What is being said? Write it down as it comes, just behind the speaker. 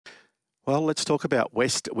Well, let's talk about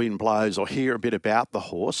West Wind Blows or hear a bit about the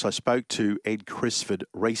horse. I spoke to Ed Crisford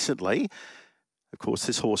recently. Of course,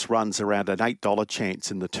 this horse runs around an $8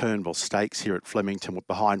 chance in the Turnbull Stakes here at Flemington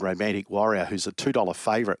behind Romantic Warrior, who's a $2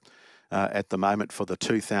 favourite at the moment for the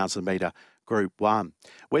 2,000 metre Group 1.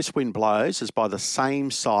 West Wind Blows is by the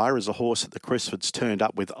same sire as a horse that the Crisfords turned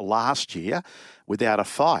up with last year without a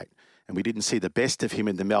fight. And we didn't see the best of him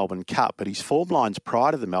in the Melbourne Cup, but his form lines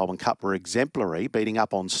prior to the Melbourne Cup were exemplary, beating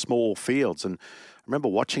up on small fields. And I remember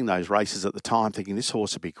watching those races at the time thinking this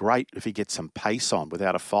horse would be great if he gets some pace on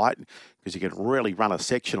without a fight because he could really run a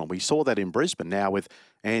sectional. We saw that in Brisbane now with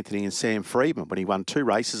Anthony and Sam Freedman when he won 2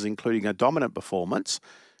 races, including a dominant performance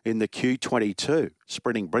in the Q22,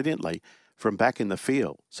 sprinting brilliantly from back in the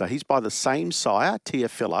field. So he's by the same sire,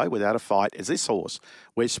 Teofilo, without a fight, as this horse,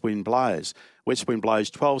 West Wind Blows. West Wind Blows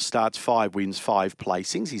 12 starts, 5 wins, 5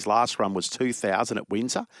 placings. His last run was 2000 at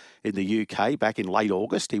Windsor in the UK back in late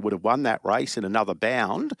August. He would have won that race in another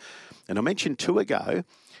bound. And I mentioned 2 ago,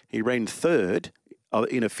 he ran third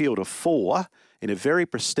in a field of 4 in a very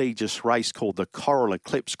prestigious race called the Coral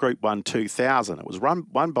Eclipse Group 1 2000. It was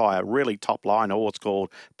won by a really top-line horse called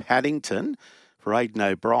Paddington for Aidan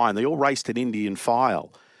O'Brien. They all raced an Indian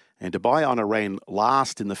file. And Dubai Honor ran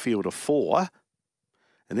last in the field of 4.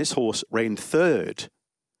 And this horse ran third.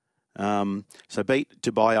 So beat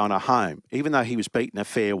Dubai Honor home, even though he was beaten a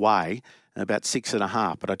fair way, about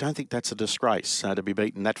 6.5. But I don't think that's a disgrace to be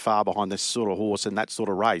beaten that far behind this sort of horse in that sort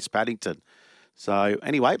of race, Paddington. So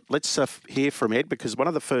anyway, let's hear from Ed, because one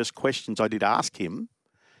of the first questions I did ask him,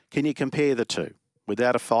 can you compare the two?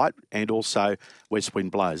 Without a fight and also West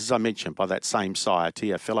Wind Blows, as I mentioned, by that same sire,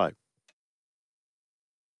 Teofilo.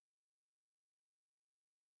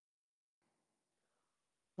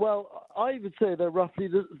 Well, I would say they're roughly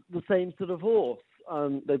the same sort of horse.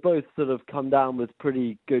 They both sort of come down with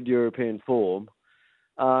pretty good European form.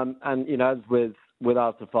 And, you know, as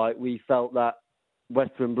without a fight, we felt that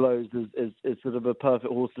West Wind Blows is sort of a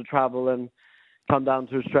perfect horse to travel and come down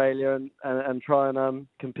to Australia and try and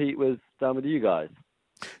compete down with you guys.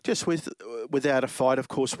 Just without a fight, of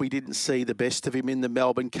course, we didn't see the best of him in the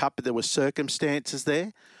Melbourne Cup, but there were circumstances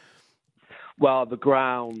there. Well, the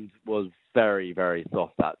ground was very, very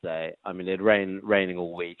soft that day. I mean, it raining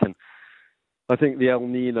all week, and I think the El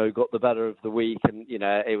Nino got the better of the week, and you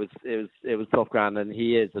know, it was soft ground, and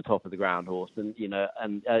he is the top of the ground horse, and you know,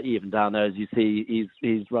 and even down there, as you see,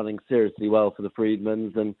 he's running seriously well for the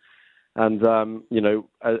Freedmans, and you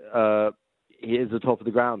know, he is the top of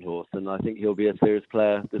the ground horse, and I think he'll be a serious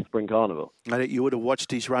player this Spring Carnival. And you would have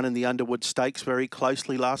watched his run in the Underwood Stakes very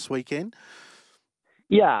closely last weekend.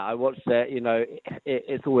 Yeah, I watched it. You know,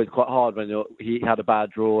 it's always quite hard when he had a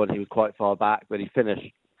bad draw and he was quite far back, but he finished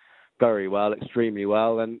very well, extremely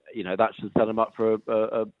well, and you know that should set him up for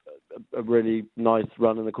a really nice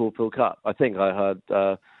run in the Caulfield Cup. I think I heard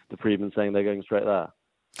the Freedman saying they're going straight there.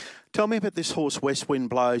 Tell me about this horse, West Wind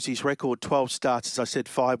Blows. His record, 12 starts, as I said,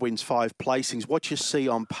 5 wins, 5 placings. What you see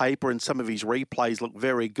on paper and some of his replays look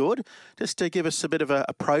very good. Just to give us a bit of a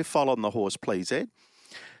profile on the horse, please, Ed.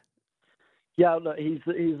 Yeah, look, he's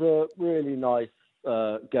a really nice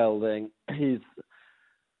gelding. He's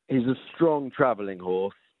a strong travelling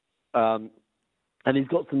horse, and he's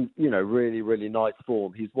got some, you know, really, really nice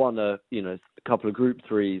form. He's won a couple of Group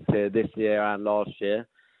 3s here this year and last year,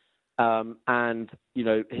 and you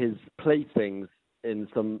know his placings in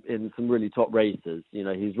some really top races. You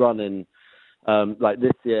know, he's running like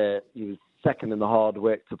this year. He was second in the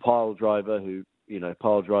Hardwick to Pile Driver, who. You know,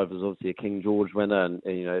 Pile Driver is obviously a King George winner and,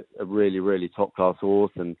 you know, a really, really top-class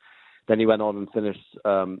horse. And then he went on and finished,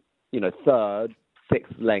 you know, third, 6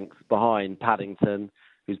 lengths behind Paddington,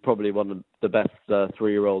 who's probably one of the best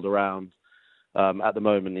 3-year-old around at the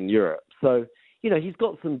moment in Europe. So, you know, he's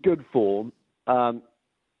got some good form. You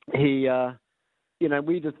know,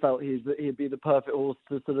 we just felt he'd be the perfect horse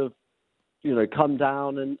to sort of, you know, come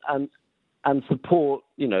down and support,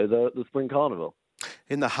 you know, the Spring Carnival.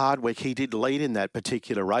 In the Hardwick, he did lead in that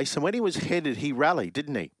particular race, and when he was headed, he rallied,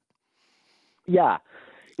 didn't he? Yeah,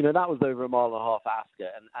 you know that was over a mile and a half at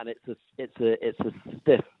Ascot, and it's a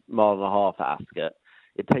stiff mile and a half at Ascot.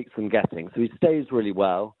 It takes some getting, so he stays really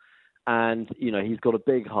well, and you know he's got a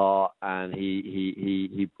big heart, and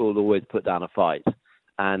he will always put down a fight,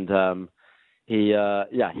 and he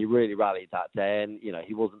really rallied that day, and you know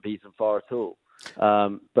he wasn't beaten far at all.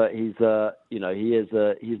 But he's you know he's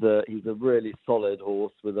a really solid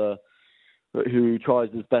horse who tries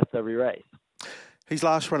his best every race. His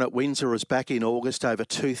last run at Windsor was back in August over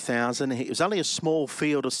 2000. It was only a small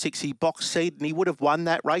field of 6. He boxed seed and he would have won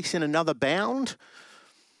that race in another bound.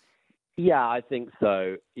 Yeah, I think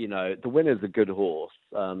so. You know, the winner's a good horse.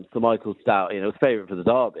 Sir Michael Stout, you know, was favourite for the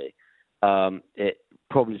Derby. It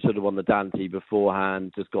probably should have won the Dante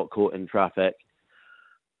beforehand, just got caught in traffic.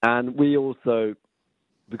 And we also,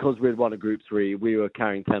 because we had won a Group 3, we were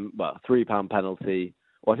carrying £3 penalty,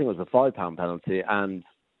 or I think it was a £5 penalty, and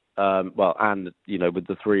with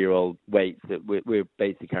the 3-year-old weights, we're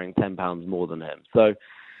basically carrying £10 more than him. So,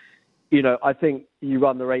 I think you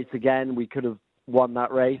run the race again, we could have won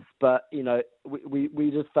that race, but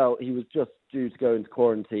we just felt he was just due to go into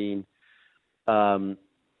quarantine to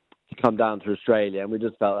come down to Australia, and we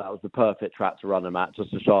just felt that was the perfect track to run him at, just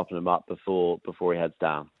to sharpen him up before he heads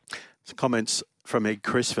down. Some comments from Ed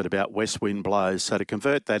Crisford about West Wind Blows. So to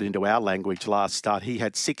convert that into our language, last start he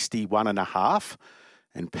had 61.5,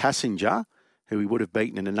 and Passenger, who he would have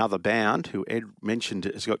beaten in another bound, who Ed mentioned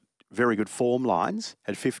has got very good form lines,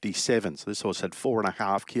 had 57. So this horse had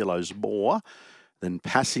 4.5 kilos more than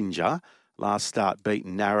Passenger. Last start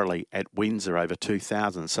beaten narrowly at Windsor over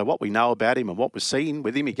 2,000. So what we know about him and what we're seeing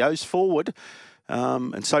with him, he goes forward.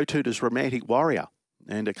 And so too does Romantic Warrior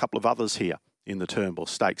and a couple of others here in the Turnbull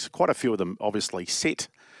Stakes. Quite a few of them obviously sit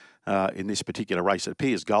in this particular race. It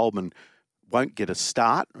appears Goldman won't get a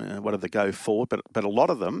start, one of the go forward, but a lot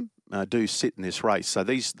of them do sit in this race. So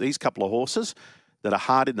these couple of horses that are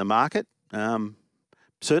hard in the market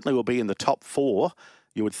certainly will be in the top 4.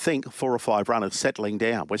 You would think 4 or 5 runners settling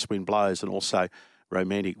down, West Wind Blows and also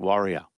Romantic Warrior.